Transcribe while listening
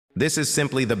This is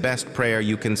simply the best prayer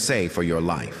you can say for your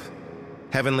life.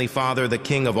 Heavenly Father, the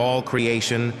King of all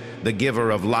creation, the giver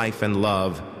of life and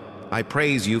love, I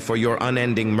praise you for your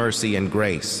unending mercy and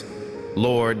grace.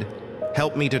 Lord,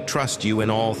 help me to trust you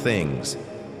in all things.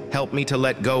 Help me to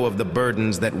let go of the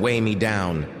burdens that weigh me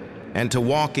down, and to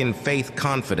walk in faith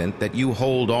confident that you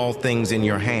hold all things in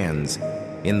your hands.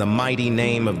 In the mighty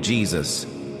name of Jesus,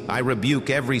 I rebuke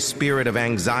every spirit of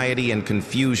anxiety and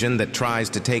confusion that tries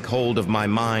to take hold of my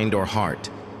mind or heart.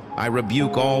 I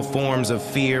rebuke all forms of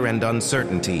fear and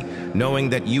uncertainty, knowing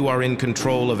that you are in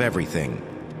control of everything.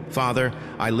 Father,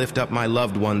 I lift up my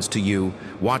loved ones to you.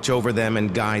 Watch over them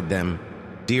and guide them.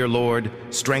 Dear Lord,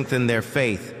 strengthen their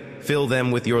faith, fill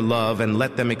them with your love, and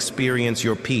let them experience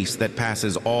your peace that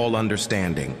passes all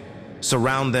understanding.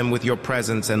 Surround them with your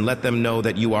presence and let them know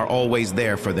that you are always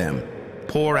there for them.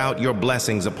 Pour out your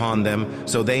blessings upon them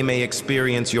so they may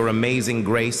experience your amazing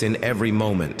grace in every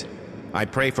moment. I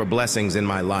pray for blessings in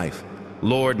my life.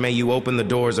 Lord, may you open the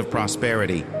doors of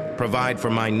prosperity, provide for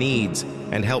my needs,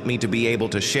 and help me to be able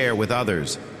to share with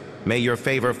others. May your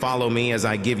favor follow me as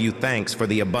I give you thanks for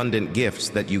the abundant gifts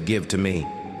that you give to me.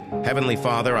 Heavenly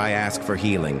Father, I ask for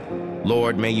healing.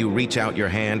 Lord, may you reach out your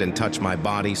hand and touch my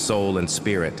body, soul, and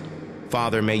spirit.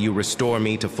 Father, may you restore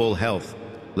me to full health.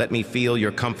 Let me feel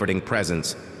your comforting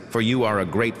presence, for you are a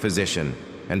great physician,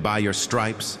 and by your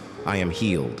stripes I am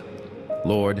healed.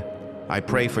 Lord, I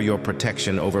pray for your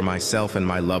protection over myself and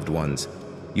my loved ones.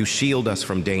 You shield us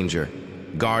from danger,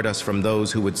 guard us from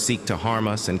those who would seek to harm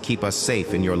us, and keep us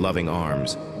safe in your loving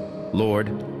arms. Lord,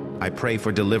 I pray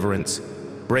for deliverance.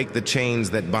 Break the chains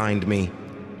that bind me.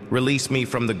 Release me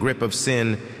from the grip of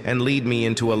sin and lead me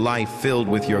into a life filled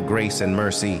with your grace and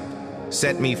mercy.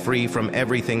 Set me free from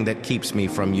everything that keeps me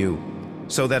from you,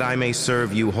 so that I may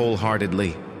serve you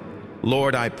wholeheartedly.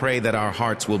 Lord, I pray that our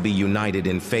hearts will be united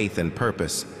in faith and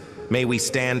purpose. May we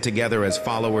stand together as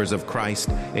followers of Christ,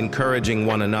 encouraging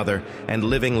one another and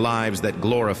living lives that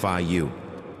glorify you.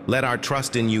 Let our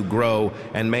trust in you grow,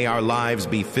 and may our lives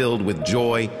be filled with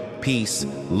joy, peace,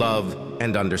 love,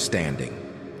 and understanding.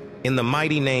 In the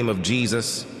mighty name of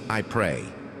Jesus, I pray.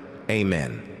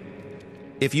 Amen.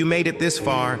 If you made it this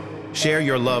far, share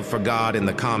your love for God in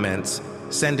the comments,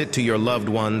 send it to your loved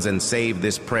ones, and save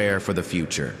this prayer for the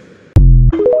future.